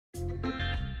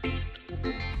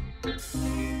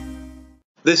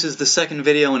This is the second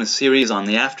video in a series on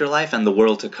the afterlife and the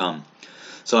world to come.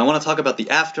 So I want to talk about the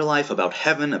afterlife, about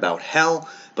heaven, about hell,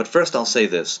 but first I'll say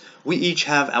this. We each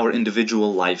have our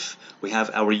individual life. We have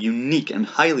our unique and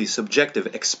highly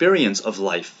subjective experience of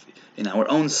life in our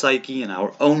own psyche, in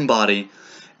our own body,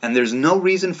 and there's no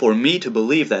reason for me to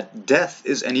believe that death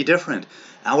is any different.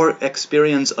 Our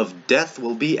experience of death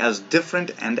will be as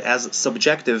different and as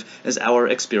subjective as our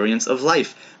experience of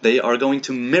life. They are going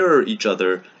to mirror each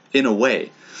other in a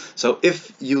way. So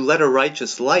if you led a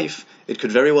righteous life, it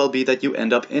could very well be that you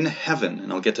end up in heaven,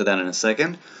 and I'll get to that in a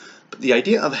second. But the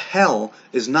idea of hell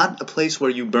is not a place where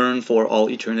you burn for all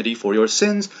eternity for your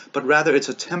sins, but rather it's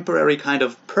a temporary kind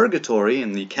of purgatory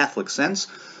in the Catholic sense,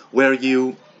 where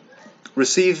you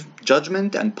receive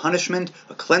judgment and punishment,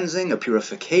 a cleansing, a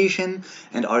purification,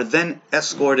 and are then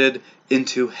escorted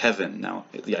into heaven. Now,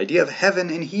 the idea of heaven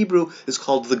in Hebrew is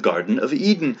called the Garden of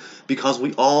Eden, because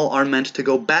we all are meant to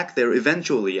go back there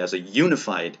eventually as a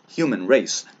unified human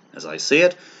race, as I see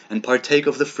it, and partake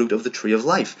of the fruit of the tree of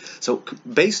life. So,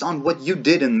 based on what you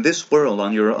did in this world,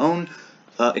 on your own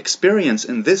experience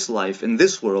in this life, in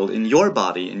this world, in your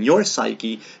body, in your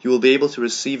psyche, you will be able to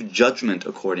receive judgment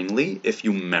accordingly, if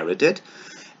you merit it,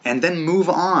 and then move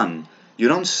on. You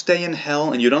don't stay in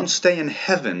hell, and you don't stay in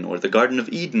heaven, or the Garden of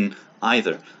Eden,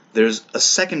 either. There's a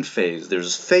second phase.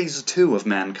 There's phase 2 of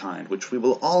mankind, which we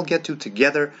will all get to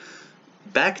together,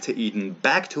 back to Eden,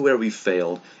 back to where we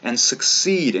failed, and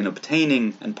succeed in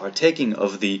obtaining and partaking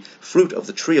of the fruit of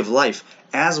the tree of life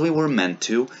as we were meant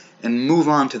to, and move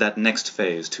on to that next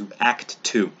phase, to Act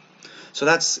 2. So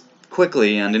that's,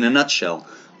 quickly and in a nutshell,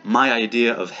 my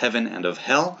idea of heaven and of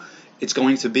hell. It's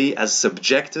going to be as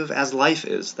subjective as life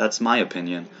is. That's my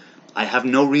opinion. I have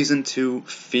no reason to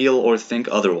feel or think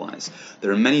otherwise.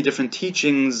 There are many different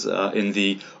teachings in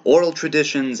the oral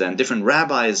traditions, and different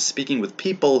rabbis speaking with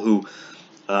people who,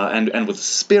 and with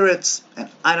spirits, and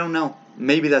I don't know,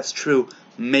 maybe that's true,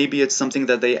 maybe it's something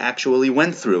that they actually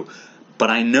went through, but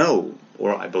I know,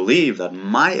 or I believe, that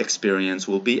my experience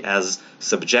will be as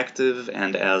subjective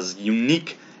and as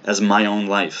unique as my own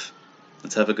life.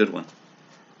 Let's have a good one.